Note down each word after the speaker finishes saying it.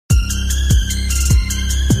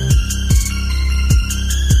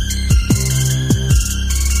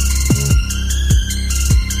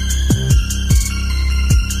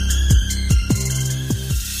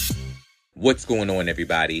What's going on,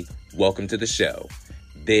 everybody? Welcome to the show.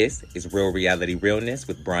 This is Real Reality Realness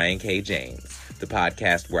with Brian K. James, the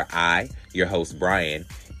podcast where I, your host Brian,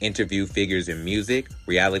 interview figures in music,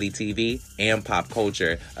 reality TV, and pop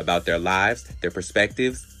culture about their lives, their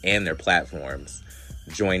perspectives, and their platforms.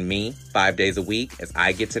 Join me 5 days a week as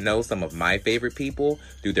I get to know some of my favorite people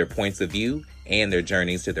through their points of view and their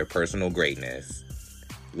journeys to their personal greatness.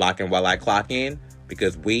 Lock in while I clock in,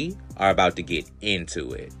 because we are about to get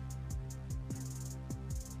into it.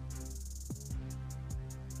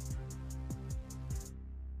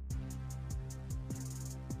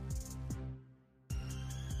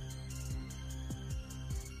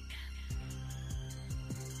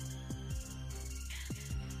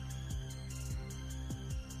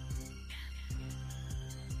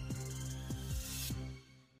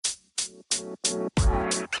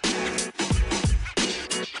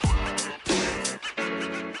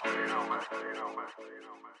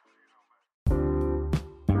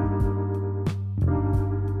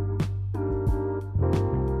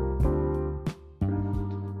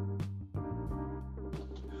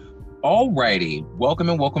 Alrighty,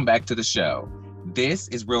 welcome back to the show. This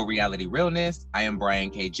is Real Reality Realness. I am Brian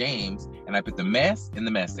K. James, and I put the mess in the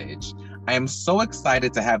message. I am so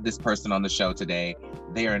excited to have this person on the show today.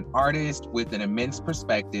 They are an artist with an immense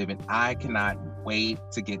perspective, and I cannot wait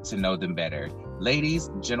to get to know them better. Ladies,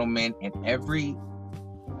 gentlemen, and every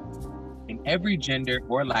gender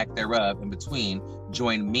or lack thereof in between,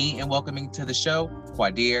 join me in welcoming to the show,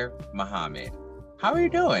 Qadir Muhammad. How are you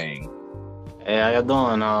doing? Hey, how y'all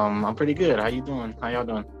doing? I'm pretty good. How you doing? How y'all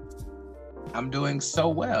doing? I'm doing so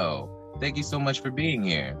well. Thank you so much for being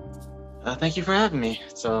here. Thank you for having me.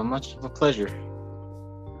 It's much of a pleasure.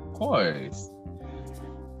 Of course.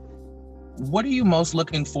 What are you most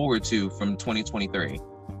looking forward to from 2023?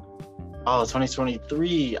 Oh,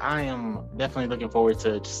 2023, I am definitely looking forward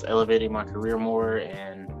to just elevating my career more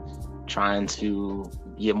and trying to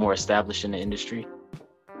get more established in the industry.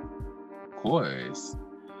 Of course.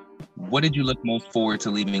 What did you look most forward to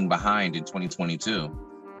leaving behind in 2022?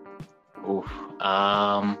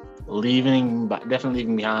 Definitely leaving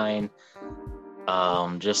behind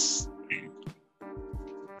just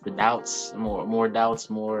the doubts, more doubts,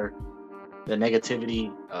 more the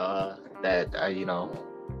negativity that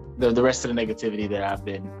the rest of the negativity that I've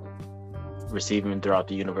been receiving throughout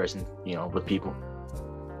the universe and with people.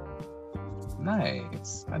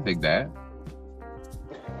 Nice. I dig that.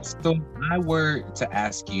 So if I were to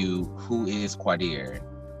ask you, who is Qadir,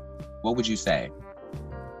 what would you say?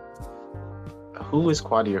 Who is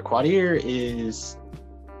Qadir?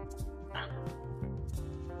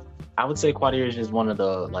 I would say Qadir is just one of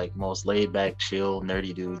the most laid back, chill,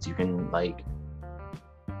 nerdy dudes you can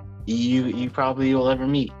you probably will ever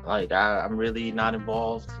meet. I'm really not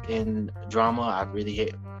involved in drama.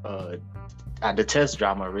 I detest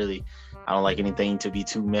drama, really. I don't like anything to be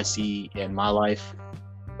too messy in my life.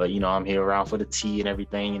 But, I'm here around for the tea and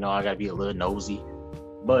everything. I got to be a little nosy.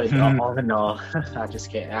 But all in all, I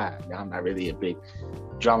just can't. I'm not really a big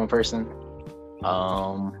drama person.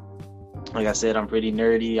 Like I said, I'm pretty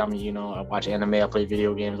nerdy. I watch anime. I play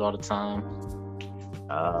video games all the time.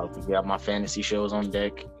 We got my fantasy shows on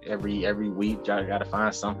deck every week. I got to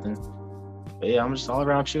find something. But yeah, I'm just all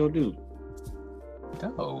around chill dude.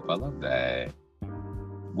 Dope. I love that.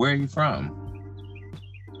 Where are you from?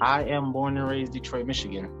 I am born and raised Detroit,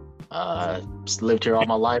 Michigan. Lived here all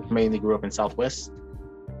my life, mainly grew up in Southwest.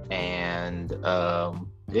 And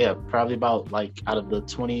probably about out of the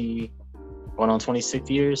going on 26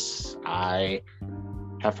 years, I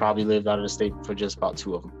have probably lived out of the state for just about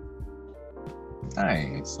 2 of them.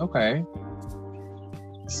 Nice. Okay.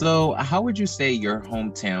 So how would you say your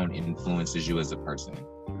hometown influences you as a person?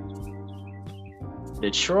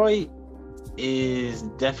 Detroit is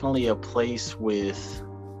definitely a place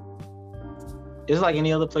it's like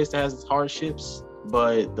any other place that has its hardships,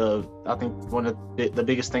 but I think one of the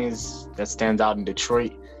biggest things that stands out in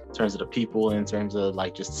Detroit in terms of the people and in terms of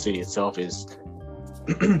just the city itself is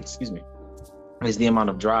excuse me, is the amount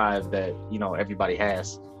of drive that everybody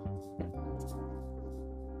has.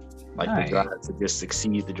 Nice. The drive to just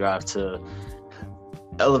succeed, the drive to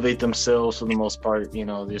elevate themselves for the most part.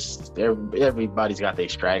 Just everybody's got their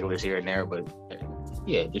stragglers here and there, but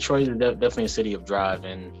yeah, Detroit is definitely a city of drive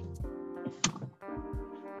and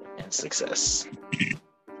success.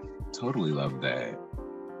 Totally love that.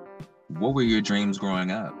 What were your dreams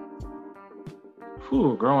growing up?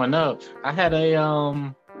 Growing up, I had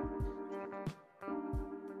a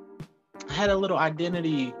little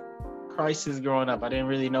identity crisis growing up. I didn't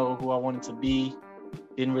really know who I wanted to be.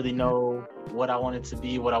 Didn't really know what I wanted to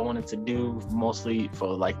be, what I wanted to do, mostly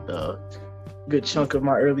for good chunk of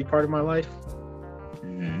my early part of my life.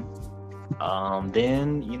 Mm-hmm.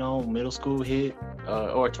 Then, middle school hit,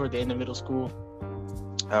 or toward the end of middle school,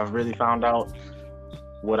 I really found out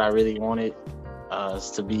what I really wanted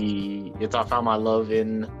to be. I found my love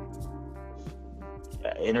in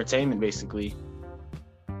entertainment, basically.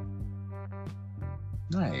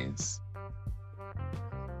 Nice.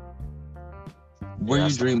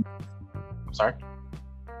 I'm sorry?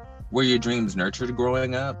 Were your dreams nurtured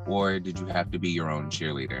growing up, or did you have to be your own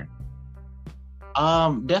cheerleader?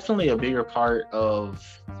 Definitely a bigger part of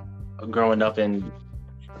growing up and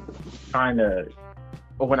trying to.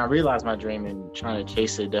 But when I realized my dream and trying to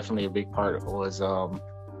chase it, definitely a big part was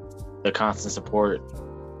the constant support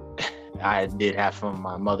I did have from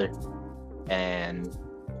my mother. And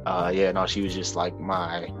she was just like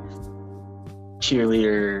my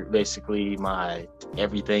cheerleader, basically my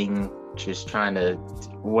everything, just trying to,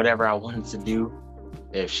 whatever I wanted to do,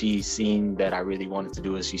 if she seen that I really wanted to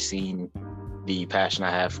do it, she seen the passion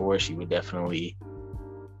I had for it, she would definitely,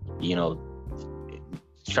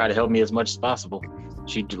 try to help me as much as possible.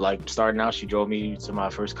 She, like, starting out, she drove me to my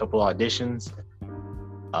first couple auditions.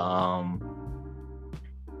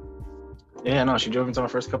 She drove me to my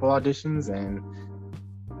first couple auditions, and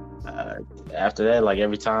after that, like,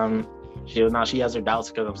 every time she has her doubts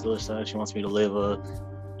because I'm still her son. She wants me to live a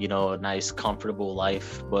nice, comfortable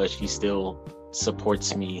life, but she still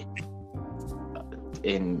supports me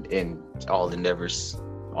in all endeavors,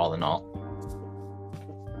 all in all.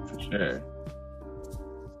 For sure.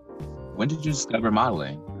 When did you discover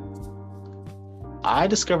modeling? I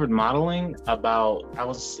discovered modeling about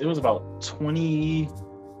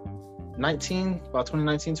 2019,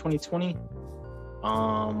 2020.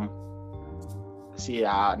 Now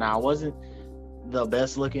I wasn't the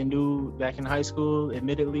best looking dude back in high school,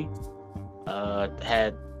 admittedly.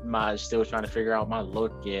 Still trying to figure out my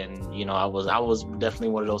look, and I was definitely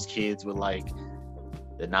one of those kids with like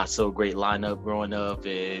the not so great lineup growing up,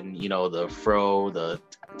 and the fro, the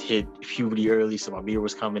hit puberty early, so my beard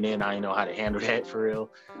was coming in. I didn't know how to handle that for real.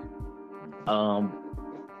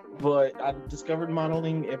 But I discovered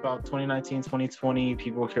modeling about 2019, 2020.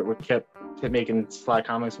 People kept making sly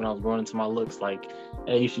comments when I was going into my looks, like,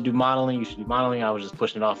 hey, you should do modeling. I was just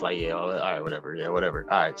pushing it off, like, yeah, all right, whatever. Yeah, whatever.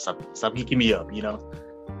 All right, stop geeking me up,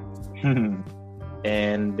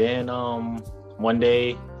 And then one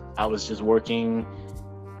day I was just working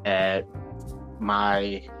at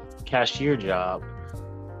my cashier job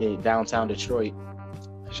in downtown Detroit.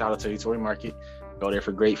 Shout out to the Toy Market. Go there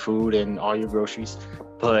for great food and all your groceries.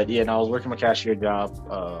 But I was working my cashier job,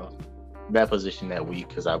 that position that week,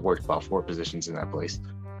 because I worked about 4 positions in that place.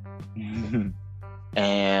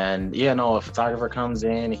 And a photographer comes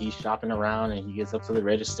in and he's shopping around and he gets up to the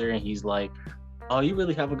register and he's like, oh, you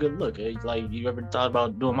really have a good look. Like, you ever thought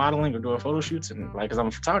about doing modeling or doing photo shoots? And like, because I'm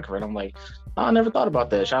a photographer, and I'm like, oh, I never thought about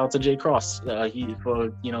that. Shout out to Jay Cross,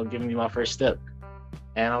 for giving me my first step.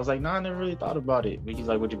 And I was like, no, I never really thought about it. But he's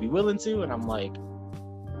like, would you be willing to? And I'm like,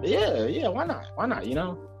 yeah, why not?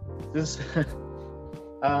 Just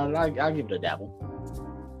I'll give it a dabble.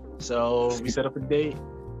 So we set up a date,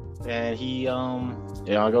 and he I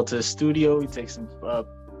go to the studio. We take some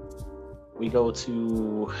we go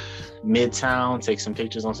to Midtown, take some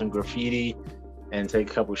pictures on some graffiti, and take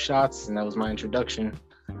a couple shots, and that was my introduction.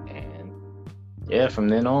 And from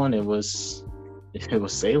then on, it was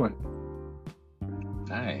sailing.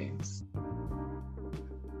 Nice.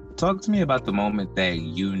 Talk to me about the moment that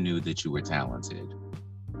you knew that you were talented.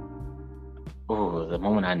 Oh, the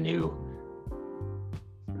moment I knew.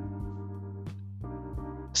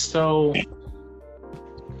 So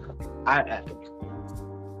I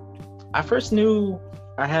first knew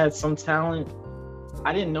I had some talent.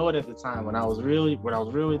 I didn't know it at the time. When I was really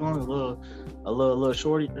long, a little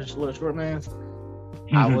short man.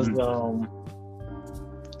 I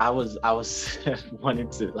was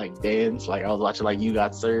wanted to like dance. Like, I was watching like You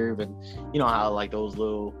Got Served, and how like those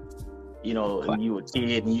little, and you a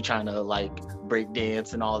kid and you trying to like break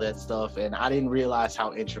dance and all that stuff. And I didn't realize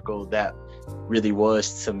how integral that really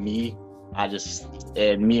was to me.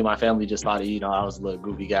 And me and my family just thought, I was a little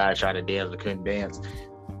goofy guy trying to dance but couldn't dance.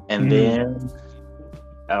 And then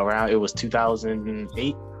it was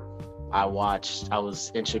 2008. I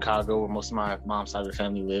was in Chicago, where most of my mom's side of the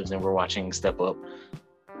family lives, and we're watching Step Up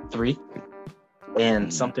 3.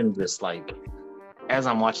 And something just like, as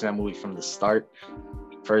I'm watching that movie from the start,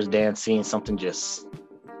 first dance scene, something just,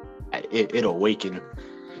 it awakened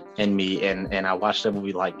in me. And I watched that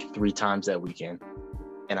movie like 3 times that weekend,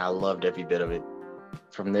 and I loved every bit of it.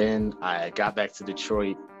 From then, I got back to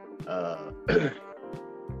Detroit,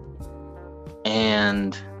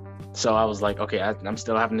 and So I was like, okay, I'm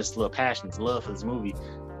still having this little passion, this love for this movie.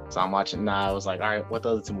 So I'm watching now. I was like, all right, what the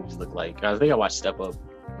other two movies look like? I think I watched Step Up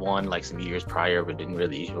 1 like some years prior, but didn't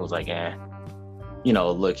really. It was like,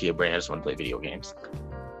 look here, Brand, I just want to play video games.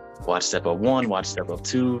 Watch Step Up 1, watch Step Up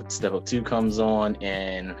 2. Step Up 2 comes on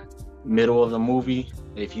in middle of the movie.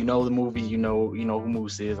 If you know the movie, you know who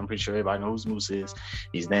Moose is. I'm pretty sure everybody knows who Moose is.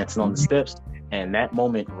 He's dancing on the steps. And that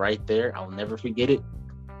moment right there, I'll never forget it.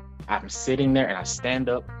 I'm sitting there and I stand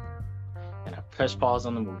up and I press pause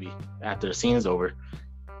on the movie after the scene is over.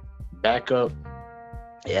 Back up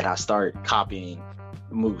and I start copying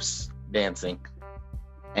Moose dancing.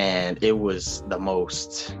 And it was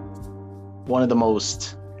one of the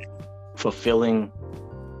most fulfilling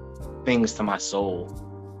things to my soul.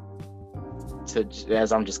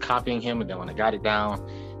 As I'm just copying him, and then when I got it down,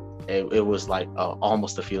 it was like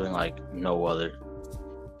almost a feeling like no other.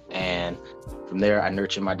 And from there, I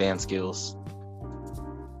nurtured my dance skills,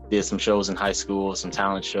 did some shows in high school, some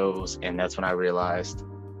talent shows, and that's when I realized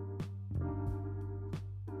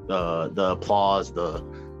the applause, the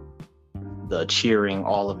cheering,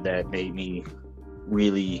 all of that made me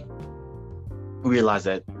really realize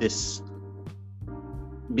that this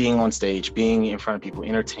being on stage, being in front of people,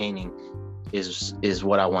 entertaining is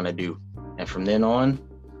what I want to do. And from then on,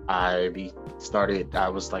 I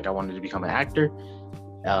was like, I wanted to become an actor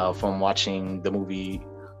from watching the movie,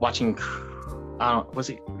 was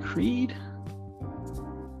it Creed?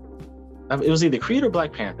 It was either Creed or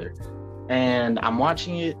Black Panther. And I'm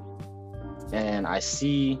watching it and I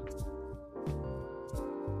see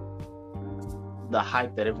the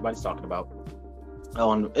hype that everybody's talking about.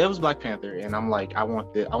 It was Black Panther, and I'm like, I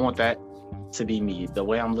want that to be me. The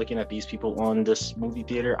way I'm looking at these people on this movie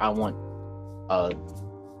theater, I want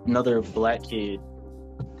another Black kid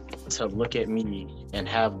to look at me and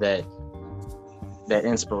have that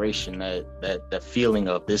inspiration, that feeling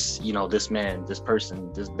of this, this man, this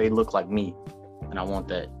person, they look like me, and I want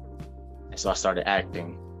that. And so I started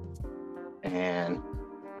acting, and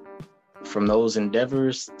from those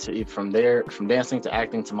endeavors from dancing to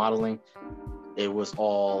acting to modeling,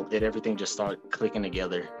 everything just started clicking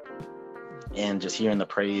together. And just hearing the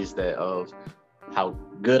praise of how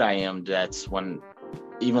good I am, that's when,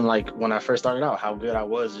 even like when I first started out, how good I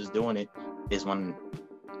was just doing it, is when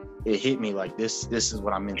it hit me like, this is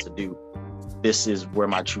what I'm meant to do. This is where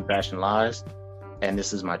my true passion lies, and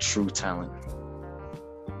this is my true talent.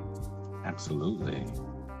 Absolutely.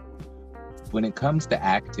 When it comes to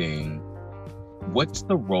acting, what's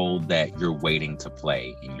the role that you're waiting to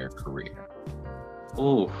play in your career?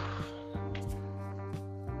 Ooh.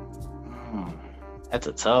 That's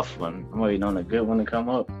a tough one. I'm waiting on a good one to come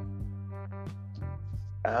up.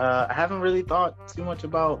 I haven't really thought too much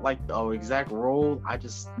about like the exact role. I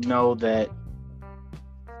just know that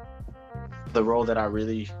the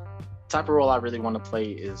type of role I really want to play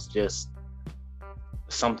is just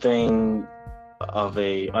something of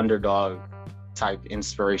a underdog type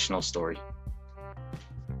inspirational story.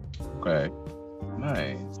 Okay,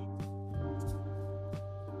 nice.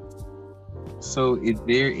 So is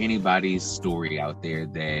there anybody's story out there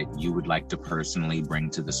that you would like to personally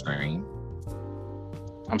bring to the screen?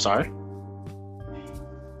 I'm sorry?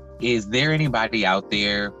 Is there anybody out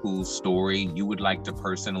there whose story you would like to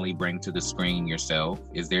personally bring to the screen yourself?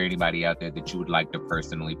 Is there anybody out there that you would like to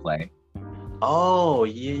personally play? Oh,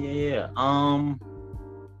 yeah. Are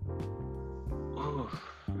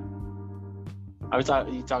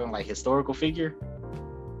you talking like historical figure?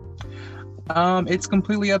 It's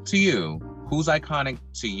completely up to you. Who's iconic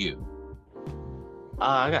to you?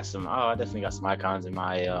 I definitely got some icons in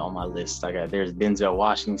my on my list. There's Denzel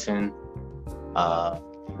Washington,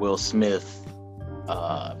 Will Smith,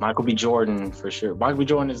 Michael B. Jordan for sure. Michael B.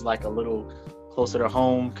 Jordan is like a little closer to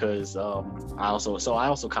home because I also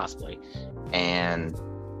cosplay, and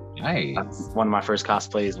nice. One of my first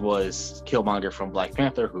cosplays was Killmonger from Black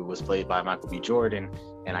Panther, who was played by Michael B. Jordan.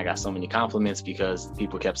 And I got so many compliments because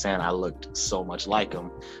people kept saying I looked so much like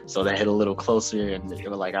him. So they hit a little closer, and they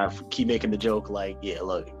were like, I keep making the joke like, yeah,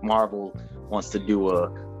 look, Marvel wants to do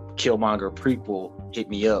a Killmonger prequel. Hit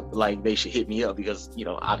me up. Like, they should hit me up because,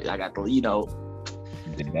 I got the,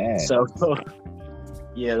 So,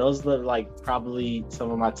 yeah, those are like probably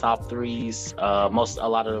some of my top threes. A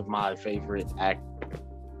lot of my favorite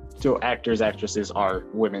actors, actresses are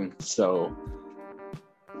women. So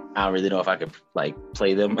I don't really know if I could like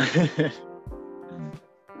play them.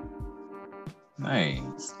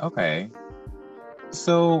 Nice. Okay.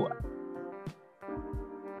 So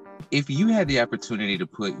if you had the opportunity to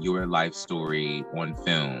put your life story on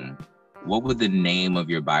film, what would the name of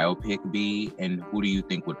your biopic be, and who do you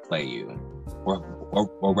think would play you?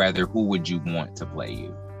 Or rather, who would you want to play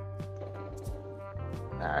you?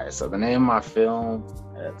 All right, so the name of my film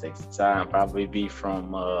takes time, probably be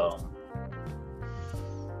from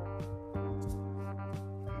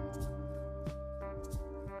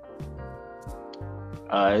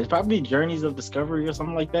it's probably Journeys of Discovery or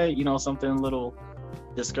something like that. You know, something a little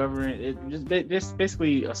discovering. It just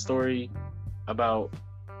basically a story about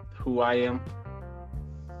who I am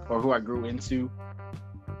or who I grew into,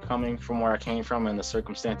 coming from where I came from, and the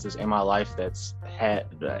circumstances in my life that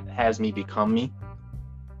has me become me.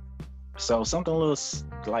 So something a little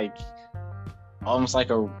like almost like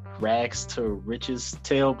a rags to riches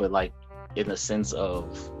tale, but like in the sense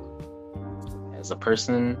of as a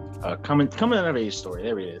person coming of age story.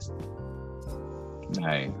 There it is.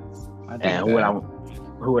 Nice. And who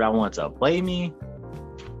would I want to play me?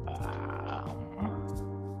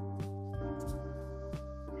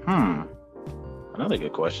 Another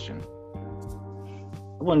good question.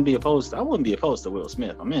 I wouldn't be opposed to Will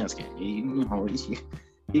Smith. My man's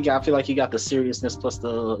I feel like he got the seriousness plus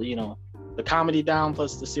the the comedy down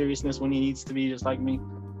plus the seriousness when he needs to be, just like me.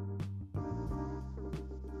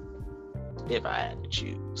 If I had to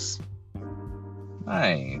choose.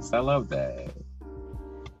 Nice. I love that.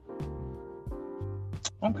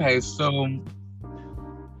 Okay, so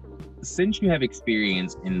since you have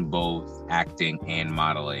experience in both acting and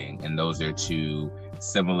modeling, and those are two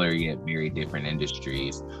similar yet very different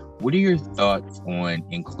industries, what are your thoughts on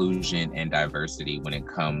inclusion and diversity when it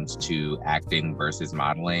comes to acting versus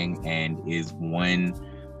modeling? And is one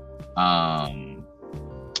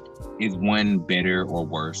better or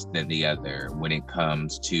worse than the other when it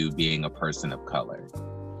comes to being a person of color?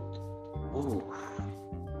 Ooh.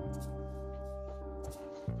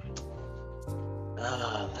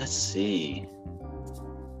 Let's see.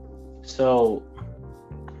 So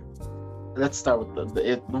let's start with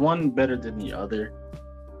the one better than the other,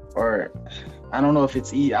 or I don't know if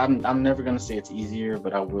it's I'm never gonna say it's easier,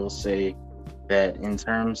 but I will say that in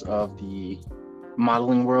terms of the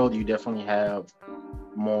modeling world, you definitely have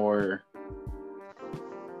more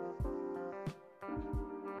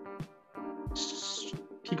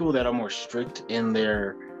people that are more strict in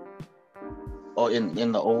their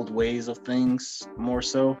in the old ways of things, more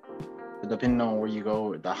so. Depending on where you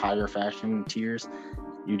go, the higher fashion tiers,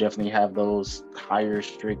 you definitely have those higher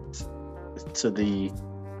strict to the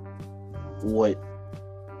what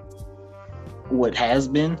has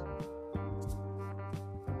been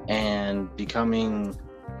and becoming.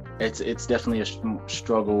 It's definitely a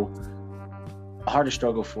harder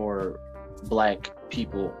struggle for Black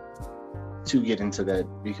people to get into that,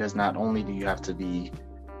 because not only do you have to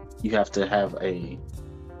have a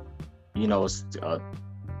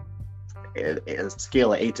a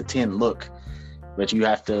scale of 8 to 10 look, but you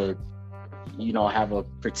have to have a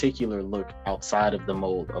particular look outside of the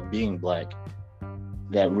mold of being Black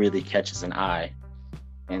that really catches an eye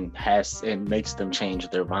and makes them change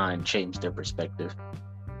their mind, change their perspective.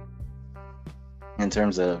 In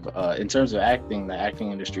terms of acting, the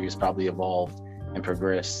acting industry has probably evolved and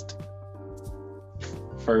progressed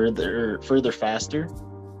further faster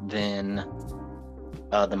than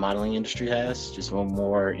the modeling industry has. Just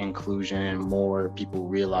more inclusion, more people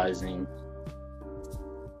realizing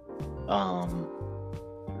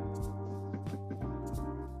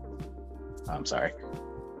I'm sorry.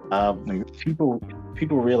 People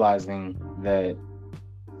realizing that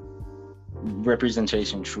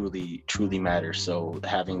representation truly matters. So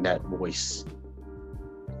having that voice,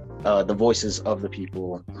 the voices of the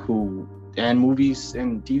people who, and movies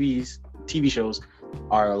and TV shows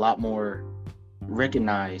are a lot more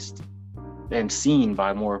recognized and seen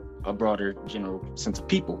by a broader general sense of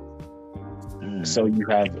people. So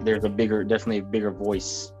there's definitely a bigger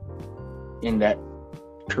voice in that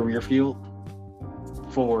career field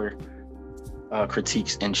for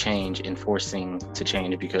critiques and change and forcing to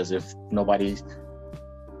change, because if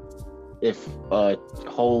a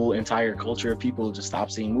whole entire culture of people just stop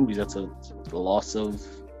seeing movies, that's a loss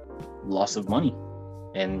of money,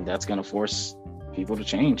 and that's going to force people to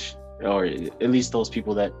change, or at least those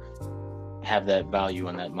people that have that value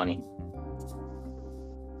and that money.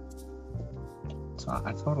 So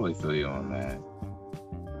I totally feel you on that.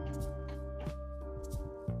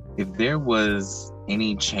 If there was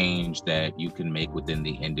any change that you can make within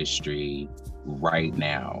the industry right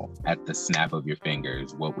now at the snap of your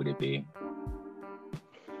fingers, what would it be?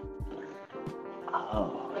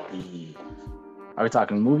 Are we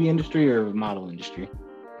talking movie industry or model industry?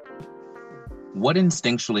 What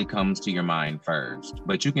instinctually comes to your mind first?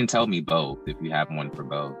 But you can tell me both if you have one for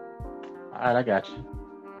both. All right, I got you.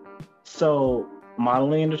 So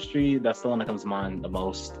modeling industry, that's the one that comes to mind the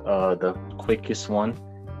most, the quickest one.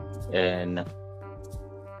 And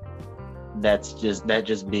that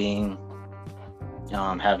just being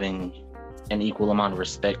having an equal amount of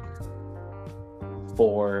respect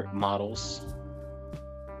for models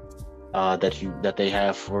that they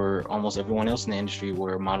have for almost everyone else in the industry,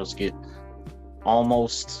 where models get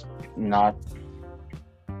almost not,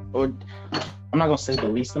 or I'm not gonna say the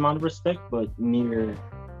least amount of respect, but near,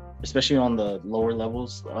 especially on the lower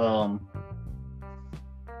levels.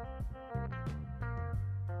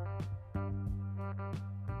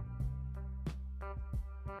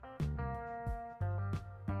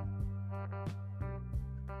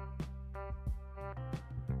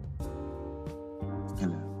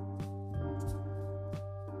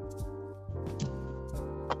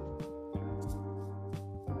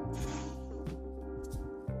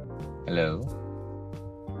 Hello.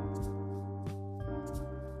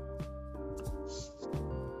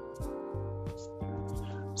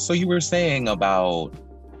 So you were saying about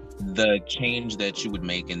the change that you would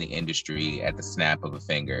make in the industry at the snap of a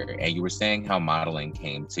finger, and you were saying how modeling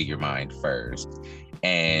came to your mind first,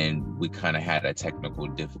 and we kind of had a technical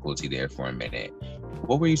difficulty there for a minute.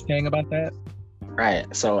 What were you saying about that?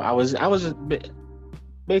 Right. So I was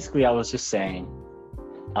basically I was just saying,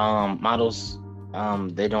 models,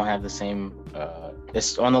 they don't have the same.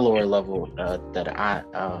 It's on the lower level that I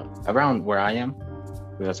around where I am.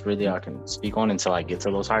 That's really all I can speak on until I get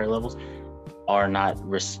to those higher levels. Are not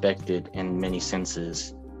respected in many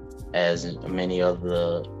senses as many of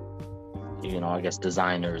the, I guess,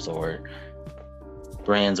 designers or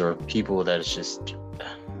brands or people that is just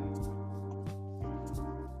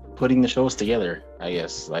putting the shows together. I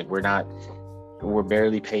guess like we're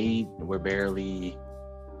barely paid, we're barely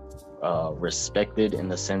respected in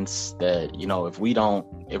the sense that,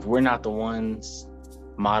 if we're not the ones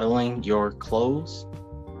modeling your clothes,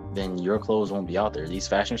 then your clothes won't be out there. These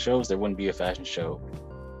fashion shows, there wouldn't be a fashion show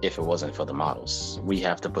if it wasn't for the models. We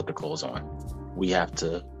have to put the clothes on. We have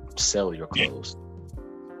to sell your clothes.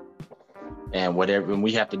 And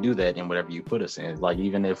we have to do that in whatever you put us in. Like,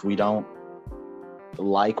 even if we don't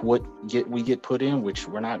like what we get put in, which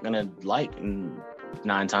we're not gonna like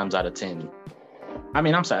 9 times out of 10. I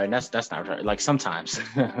mean, I'm sorry, that's not right. Like, sometimes,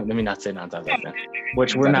 let me not say 9 times out of 10,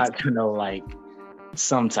 which we're not gonna like.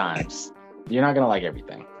 Sometimes you're not gonna like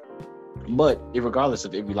everything, but regardless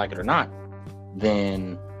of if we like it or not,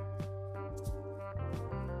 then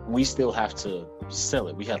we still have to sell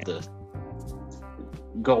it. We have to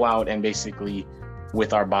go out and basically,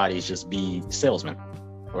 with our bodies, just be salesmen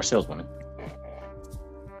or saleswomen.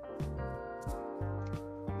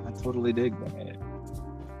 I totally dig that.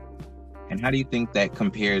 And how do you think that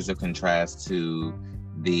compares or contrasts to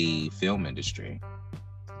the film industry?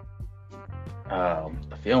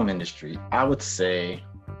 The film industry, I would say,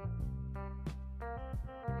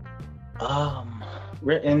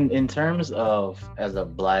 in terms of as a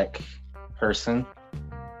Black person,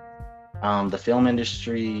 the film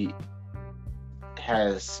industry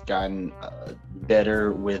has gotten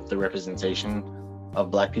better with the representation of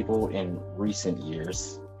Black people in recent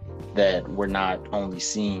years, that we're not only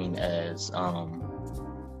seen as a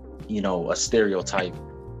stereotype,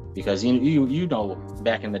 because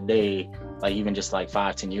back in the day, like even just like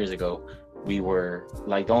 5-10 years ago, we were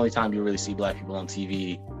like, the only time you really see Black people on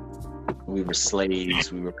TV, we were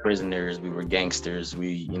slaves, we were prisoners, we were gangsters,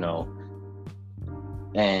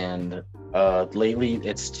 and lately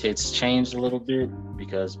it's changed a little bit,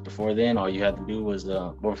 because before then all you had to do was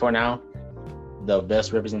before now, the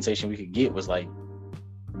best representation we could get was like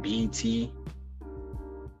BET,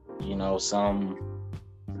 some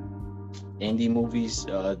indie movies,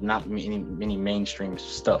 not many mainstream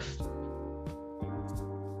stuff.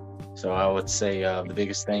 So I would say the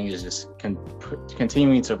biggest thing is just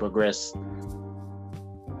continuing to progress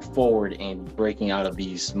forward and breaking out of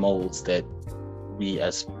these molds that we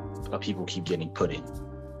as a people keep getting put in.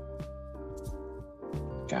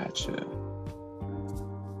 Gotcha.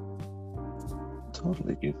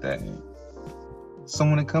 Totally get that. So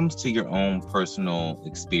when it comes to your own personal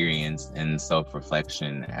experience and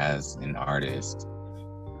self-reflection as an artist,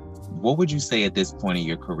 what would you say at this point in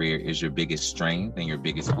your career is your biggest strength and your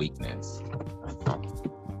biggest weakness?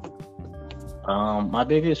 My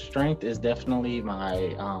biggest strength is definitely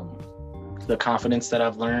the confidence that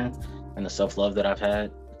I've learned and the self-love that I've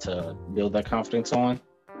had to build that confidence on.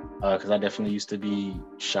 Because I definitely used to be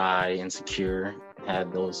shy, insecure,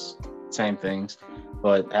 had those same things,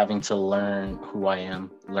 but having to learn who I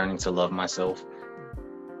am, learning to love myself,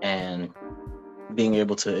 and being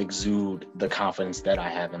able to exude the confidence that I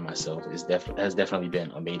have in myself has definitely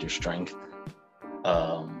been a major strength.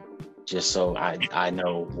 Just so I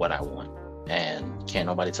know what I want, and can't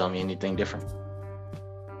nobody tell me anything different.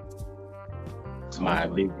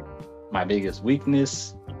 My biggest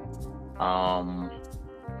weakness, I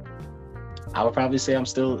would probably say I'm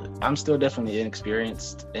still definitely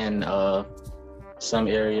inexperienced in some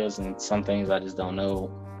areas, and some things I just don't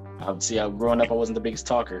know. Growing up, I wasn't the biggest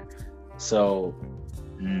talker, so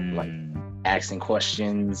like asking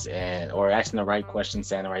questions or asking the right questions,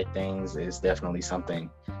 saying the right things is definitely something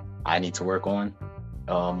I need to work on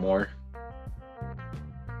more.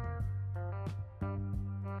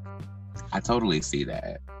 I totally see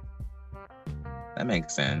that. That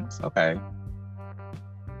makes sense. Okay.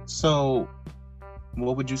 So,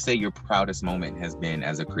 what would you say your proudest moment has been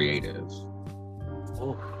as a creative?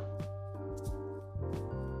 Ooh.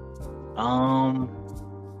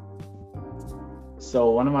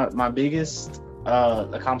 So one of my biggest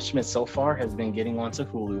accomplishments so far has been getting onto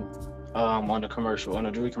Hulu, on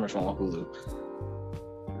a jewelry commercial on Hulu.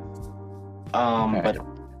 Okay. But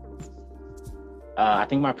I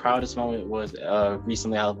think my proudest moment was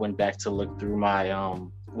recently I went back to look through my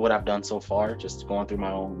what I've done so far, just going through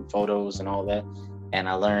my own photos and all that, and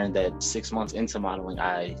I learned that 6 months into modeling,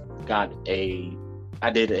 I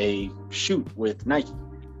did a shoot with Nike,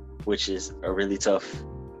 which is a really tough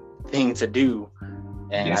thing to do,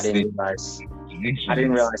 and Yes, I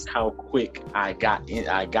didn't realize how quick I got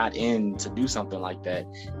in to do something like that,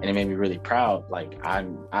 and it made me really proud. Like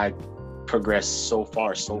I progressed so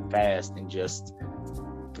far so fast in just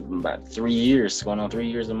about 3 years, going on 3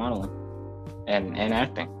 years of modeling and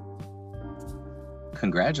acting.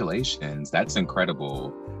 Congratulations. That's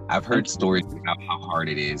incredible. I've heard stories about how hard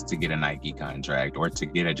it is to get a Nike contract or to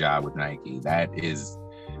get a job with Nike. That is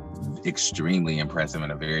extremely impressive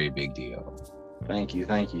and a very big deal. Thank you.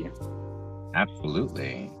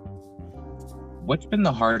 Absolutely. What's been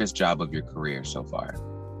the hardest job of your career so far?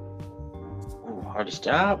 Ooh, hardest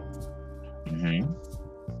job? Mm-hmm.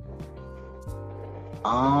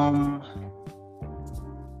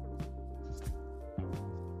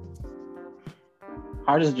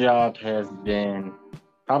 Hardest job has been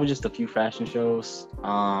probably just a few fashion shows.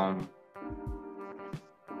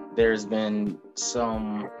 There's been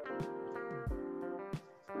some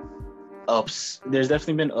ups. There's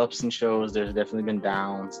definitely been ups in shows. There's definitely been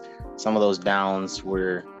downs. Some of those downs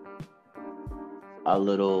were a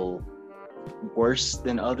little worse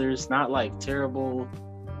than others. Not like terrible,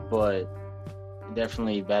 but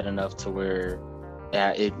definitely bad enough to where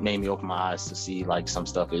it made me open my eyes to see like some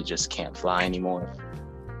stuff it just can't fly anymore.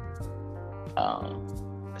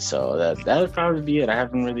 So that would probably be it. I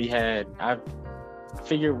haven't really had. I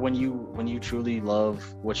figure when you truly love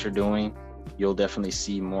what you're doing, you'll definitely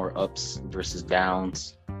see more ups versus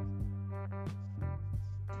downs.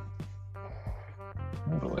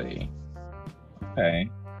 Totally. Okay.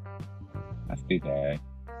 I see that.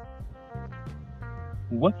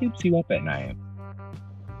 What keeps you up at night?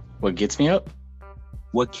 What gets me up?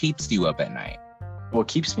 What keeps you up at night? What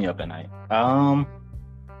keeps me up at night?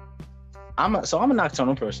 I'm a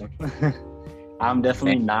nocturnal person. I'm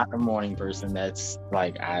definitely not a morning person. That's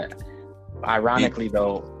like ironically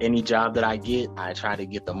though, any job that I get, I try to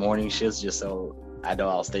get the morning shifts just so I know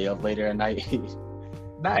I'll stay up later at night.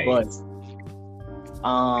 Nice. But so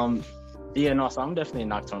I'm definitely a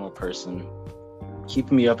nocturnal person.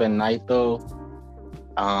 Keeping me up at night though,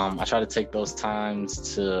 I try to take those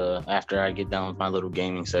times to after I get done with my little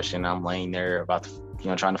gaming session, I'm laying there about to,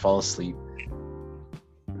 trying to fall asleep.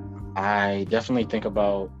 I definitely think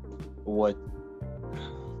about what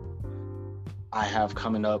I have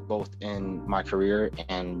coming up both in my career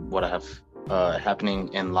and what I have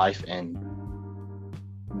happening in life, and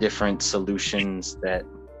different solutions that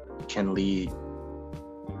can lead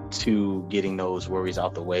to getting those worries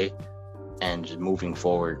out the way and just moving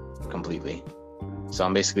forward completely. So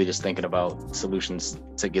I'm basically just thinking about solutions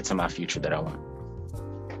to get to my future that I want.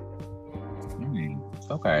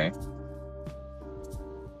 Okay.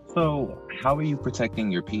 So how are you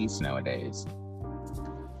protecting your peace nowadays?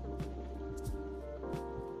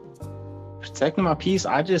 Protecting my peace,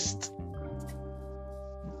 I've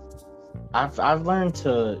learned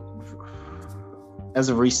to, as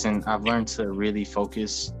of recent, I've learned to really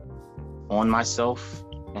focus on myself.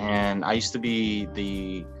 And I used to be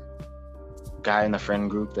the guy in the friend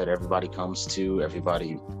group that everybody comes to,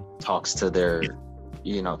 everybody talks to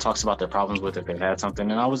talks about their problems with if they had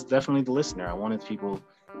something. And I was definitely the listener. I wanted people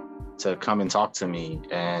to come and talk to me,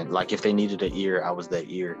 and like if they needed an ear, I was that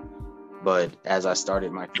ear. But as I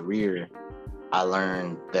started my career, I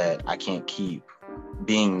learned that I can't keep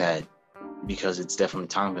being that, because it's definitely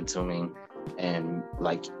time consuming, and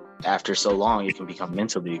like after so long it can become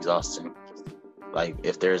mentally exhausting. Like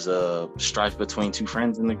if there's a strife between two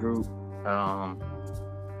friends in the group,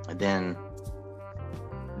 then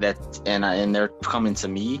and they're coming to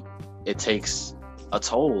me, it takes a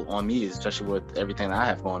toll on me, especially with everything that I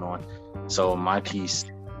have going on. So my piece,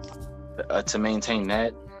 to maintain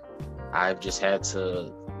that, I've just had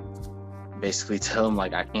to basically tell them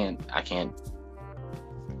like I can't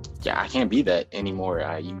be that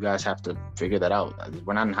anymore. You guys have to figure that out.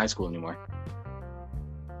 We're not in high school anymore.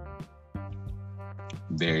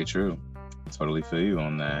 Very true. Totally feel you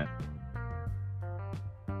on that.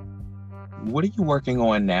 What are you working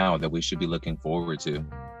on now that we should be looking forward to?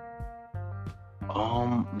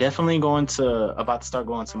 Definitely about to start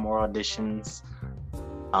going to more auditions.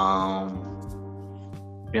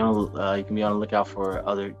 You can be on the lookout for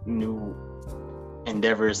other new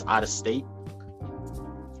endeavors out of state.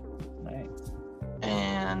 Nice.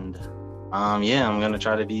 And I'm gonna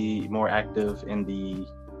try to be more active in the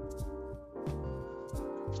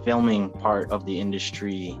filming part of the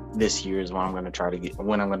industry this year is when I'm gonna try to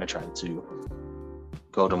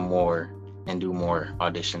go to more and do more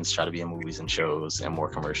auditions, try to be in movies and shows and more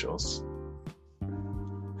commercials.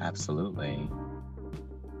 Absolutely.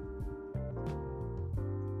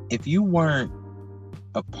 If you weren't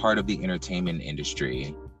a part of the entertainment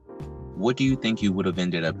industry, what do you think you would have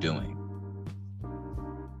ended up doing?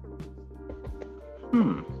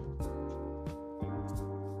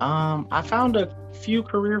 I found a few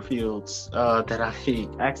career fields that I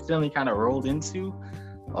accidentally kind of rolled into.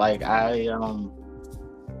 Like I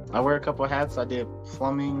wear a couple of hats. I did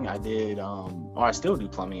plumbing. I still do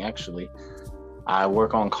plumbing actually. I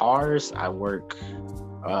work on cars. I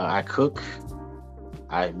cook.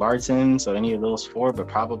 I bartend. So any of those four, but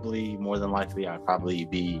probably more than likely I'd probably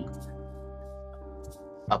be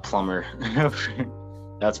a plumber.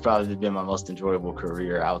 That's probably been my most enjoyable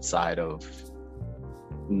career outside of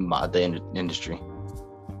the industry.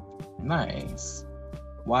 Nice.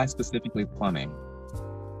 Why specifically plumbing?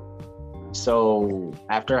 So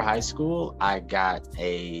after high school, I got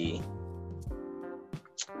I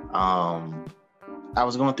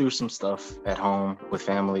was going through some stuff at home with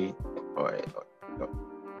family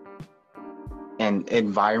and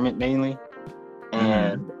environment mainly.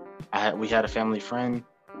 And we had a family friend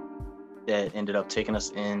that ended up taking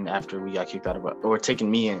us in after we got kicked out of taking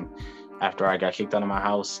me in after I got kicked out of my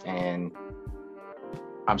house. And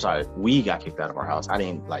I'm sorry, we got kicked out of our house.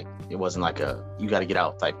 It wasn't like a you got to get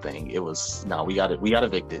out type thing. It was we got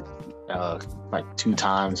evicted like 2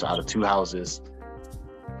 times out of 2 houses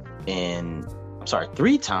in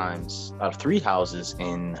 3 times out of 3 houses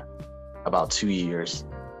in about 2 years.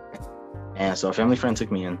 And so a family friend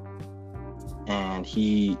took me in, and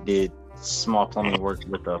he did small plumbing work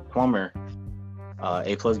with a plumber,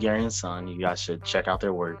 A+ Gary and Son. You guys should check out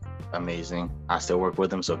their work. Amazing. I still work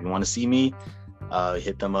with them, so if you want to see me,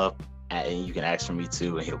 hit them up, and you can ask for me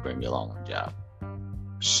too, and he'll bring me along on the job.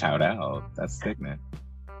 Shout out. That's sick, man.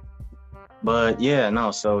 But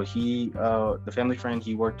so he, the family friend,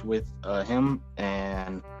 he worked with him,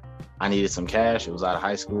 and I needed some cash. It was out of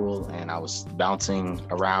high school, and I was bouncing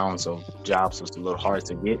around, so jobs was a little hard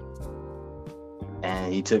to get.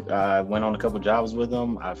 And I went on a couple jobs with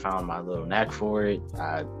him. I found my little knack for it.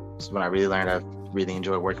 When I really learned, I really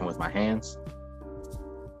enjoyed working with my hands.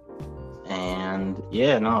 And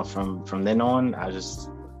from then on, I just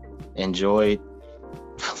enjoyed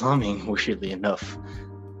plumbing, weirdly enough.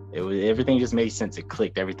 Everything just made sense. It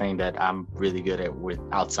clicked. Everything that I'm really good at with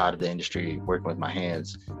outside of the industry, working with my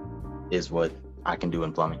hands, is what I can do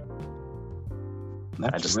in plumbing.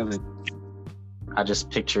 I just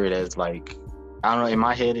picture it as like, I don't know, in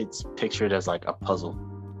my head it's pictured as like a puzzle.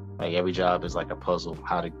 Like every job is like a puzzle,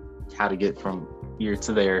 how to get from here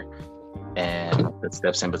to there, and the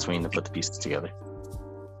steps in between to put the pieces together.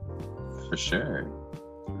 For sure.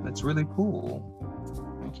 That's really cool.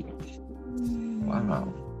 Thank you.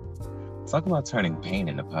 Wow. Talk about turning pain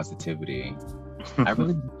into positivity. I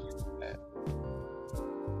really that.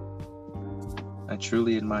 I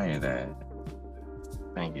truly admire that.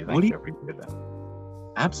 Thank you. I appreciate that.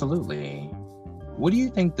 Absolutely. What do you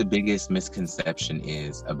think the biggest misconception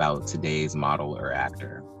is about today's model or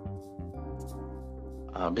actor?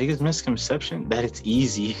 Biggest misconception? That it's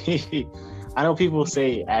easy. I know people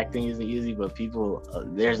say acting isn't easy, but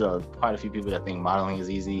there's quite a few people that think modeling is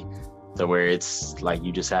easy. So where it's like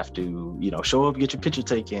you just have to, show up, get your picture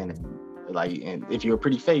taken, and if you're a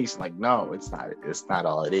pretty face, like no, it's not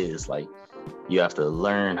all it is. Like you have to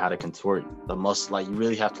learn how to contort the muscle. Like you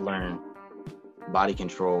really have to learn body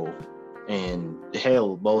control, and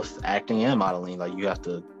both acting and modeling. Like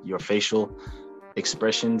your facial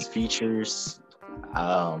expressions, features.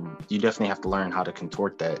 You definitely have to learn how to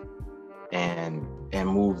contort that and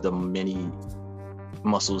move the many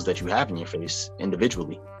muscles that you have in your face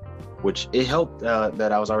individually. Which it helped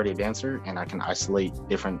that I was already a dancer and I can isolate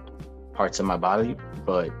different parts of my body,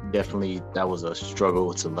 but definitely that was a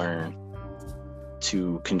struggle to learn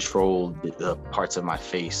to control the parts of my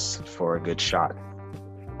face for a good shot,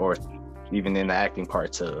 or even in the acting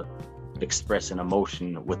part to express an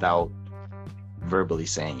emotion without verbally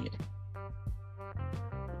saying it.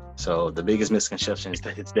 So the biggest misconception is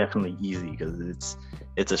that it's definitely easy, because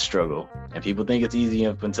it's a struggle, and people think it's easy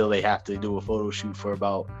up until they have to do a photo shoot for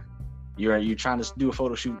about you're trying to do a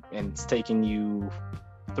photo shoot and it's taking you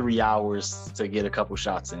 3 hours to get a couple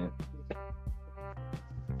shots in.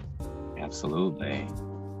 Absolutely.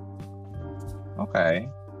 Okay.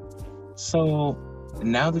 So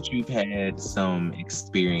now that you've had some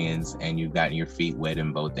experience and you've gotten your feet wet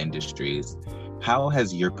in both industries, how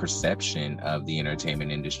has your perception of the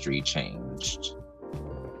entertainment industry changed?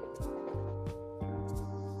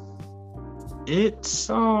 It's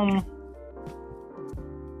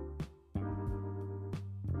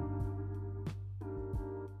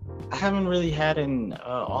I haven't really had an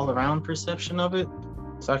all-around perception of it,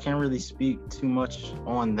 so I can't really speak too much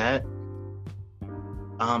on that.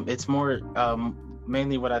 It's more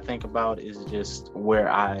mainly what I think about is just where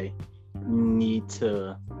I need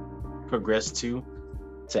to progress to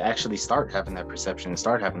actually start having that perception and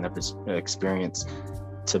start having that experience,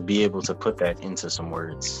 to be able to put that into some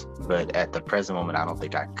words. But at the present moment, I don't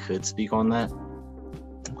think I could speak on that.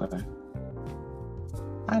 Okay.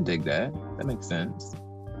 I dig that. That makes sense.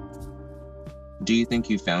 Do you think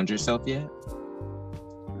you found yourself yet?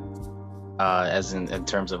 As in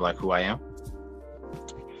terms of like who I am?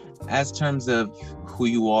 As terms of who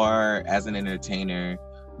you are as an entertainer,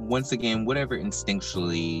 once again, whatever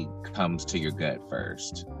instinctually comes to your gut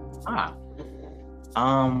first.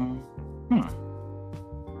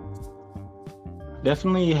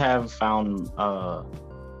 Definitely have found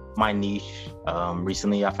my niche.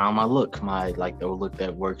 Recently I found my look, the look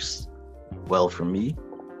that works well for me.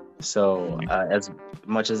 So as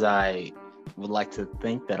much as I would like to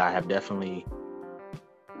think that I have definitely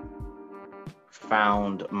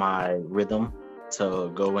found my rhythm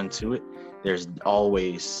to go into it, there's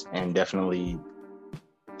always and definitely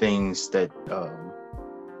things that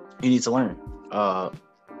you need to learn,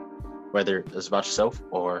 whether it's about yourself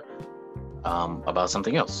or about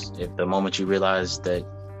something else. If the moment you realize that,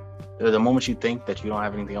 or the moment you think that you don't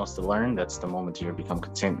have anything else to learn, that's the moment you become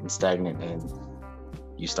content and stagnant and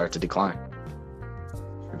you start to decline.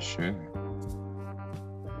 For sure.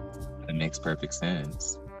 That makes perfect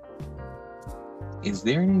sense. Is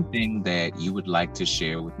there anything that you would like to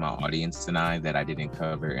share with my audience tonight that I didn't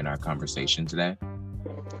cover in our conversation today?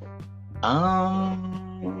 Not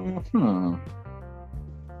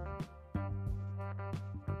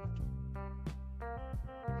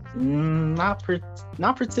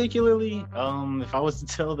particularly. If I was to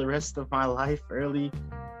tell the rest of my life early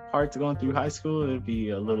parts going through high school, it'd be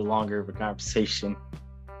a little longer of a conversation.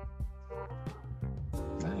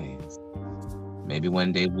 Nice. Maybe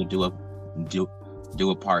one day we'll do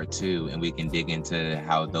a part 2 and we can dig into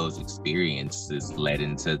how those experiences led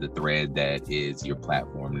into the thread that is your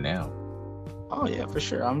platform now. Oh yeah, for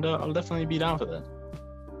sure. I'll definitely be down for that.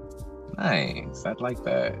 Nice. I'd like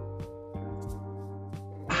that.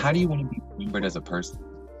 How do you want to be remembered as a person?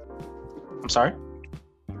 I'm sorry?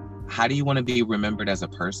 How do you want to be remembered as a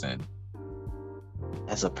person?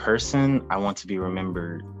 As a person, I want to be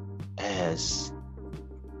remembered as...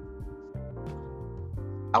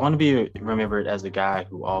 I want to be remembered as the guy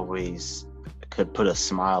who always could put a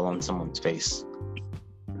smile on someone's face.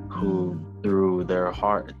 Who, through their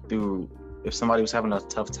heart, if somebody was having a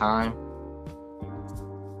tough time,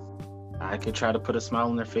 I could try to put a smile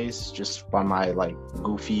on their face just by my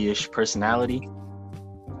goofy-ish personality.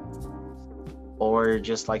 Or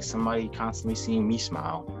just like somebody constantly seeing me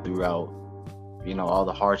smile throughout, all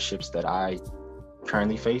the hardships that I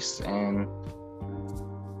currently face and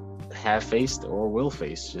have faced or will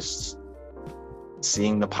face. Just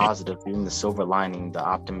seeing the positive, seeing the silver lining, the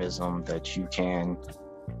optimism that you can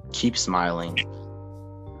keep smiling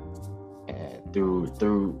through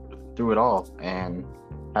it all, and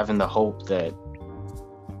having the hope that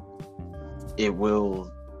it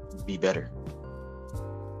will be better.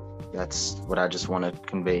 That's what I just want to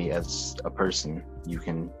convey as a person.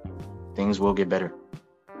 Things will get better.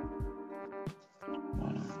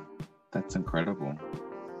 Wow, that's incredible.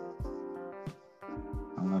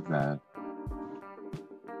 I love that.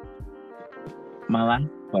 My last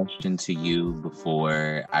question to you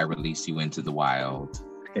before I release you into the wild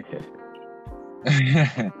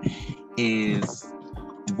is,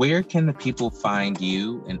 where can the people find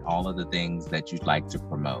you and all of the things that you'd like to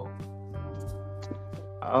promote?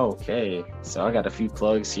 Okay, so I got a few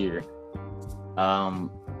plugs here.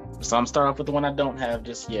 So I'm starting off with the one I don't have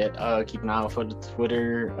just yet. Keep an eye out for the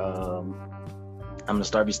Twitter. I'm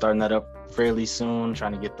gonna be starting that up fairly soon.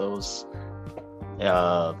 Trying to get those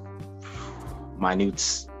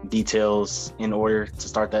minute details in order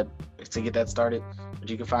to get that started. But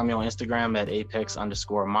you can find me on Instagram at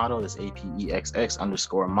apex_model. That's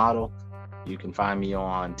APEXX_model. You can find me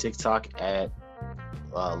on TikTok at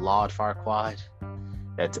Lawd Farquad.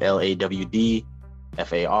 That's LAWD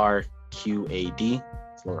FARQAD.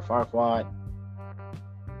 It's Lord Farquad.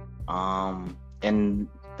 In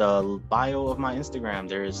the bio of my Instagram,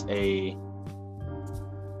 there's a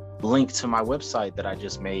link to my website that I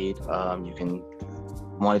just made. If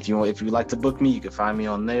you like to book me, you can find me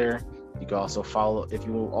on there. You can also follow. If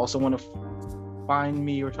you also want to find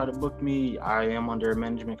me or try to book me, I am under a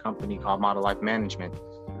management company called Model Life Management.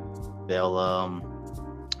 They'll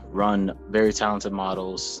run very talented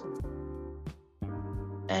models,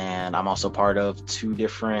 and I'm also part of 2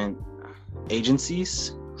 different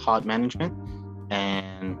agencies, Hot Management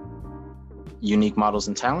and Unique Models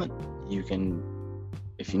and Talent. You can,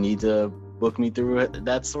 if you need to book me through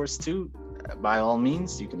that source too, by all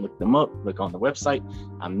means, you can look them up. Look on the website.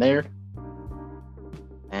 I'm there.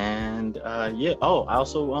 And I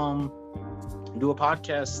also do a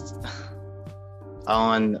podcast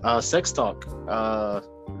on Sex Talk.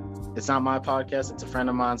 It's not my podcast, it's a friend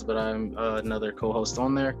of mine's, but I'm another co-host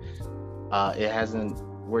on there.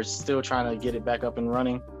 We're still trying to get it back up and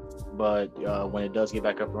running, but when it does get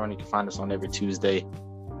back up and running, you can find us on every Tuesday,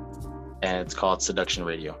 and it's called Seduction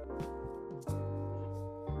Radio.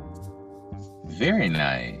 Very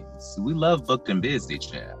nice. We love booked and busy,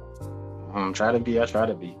 chat. I try to be.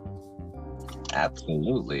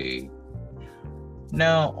 Absolutely.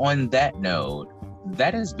 Now, on that note,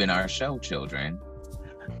 that has been our show, children.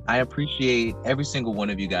 I appreciate every single one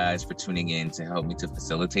of you guys for tuning in to help me to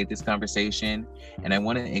facilitate this conversation. And I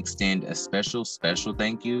want to extend a special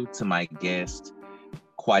thank you to my guest,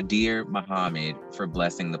 Qadir Muhammad, for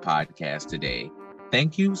blessing the podcast today.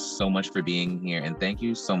 Thank you so much for being here, and thank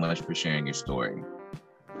you so much for sharing your story.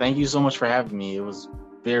 Thank you so much for having me. It was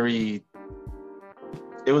very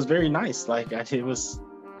nice. It was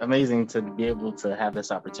amazing to be able to have this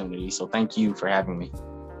opportunity. So thank you for having me.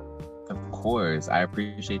 Of course, I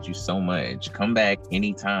appreciate you so much. Come back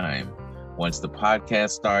anytime. Once the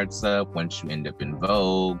podcast starts up, once you end up in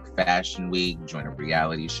Vogue, Fashion Week, join a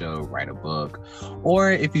reality show, write a book,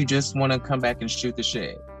 or if you just want to come back and shoot the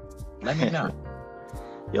shit, let me know.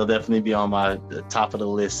 You'll definitely be on the top of the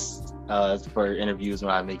list for interviews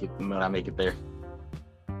when I make it there.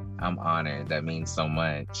 I'm honored. That means so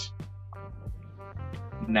much.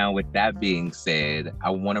 Now, with that being said,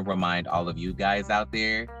 I want to remind all of you guys out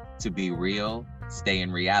there to be real, stay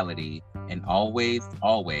in reality, and always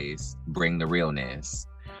bring the realness.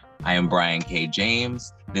 I am Brian K.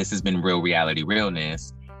 James. This has been Real Reality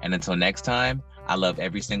Realness. And until next time, I love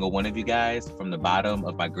every single one of you guys from the bottom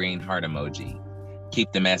of my green heart emoji.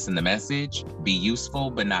 Keep the mess in the message, be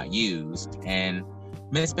useful but not used, and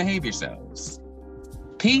misbehave yourselves.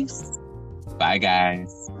 Peace. Bye,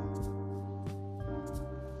 guys.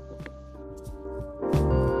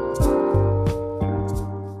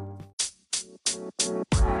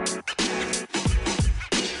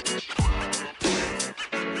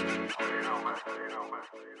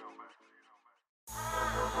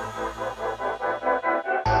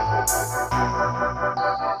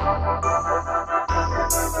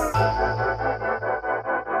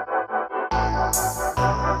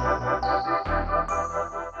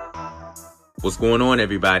 What's going on,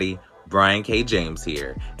 everybody? Brian K. James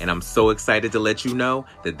here, and I'm so excited to let you know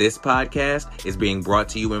that this podcast is being brought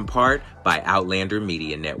to you in part by Outlander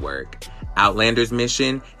Media Network. Outlander's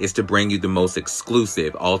mission is to bring you the most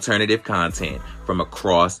exclusive alternative content from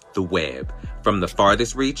across the web, from the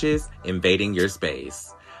farthest reaches invading your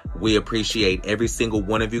space. We appreciate every single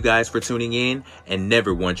one of you guys for tuning in and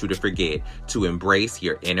never want you to forget to embrace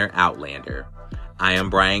your inner Outlander. I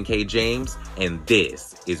am Brian K. James, and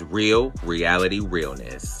this is Real Reality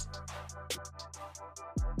Realness.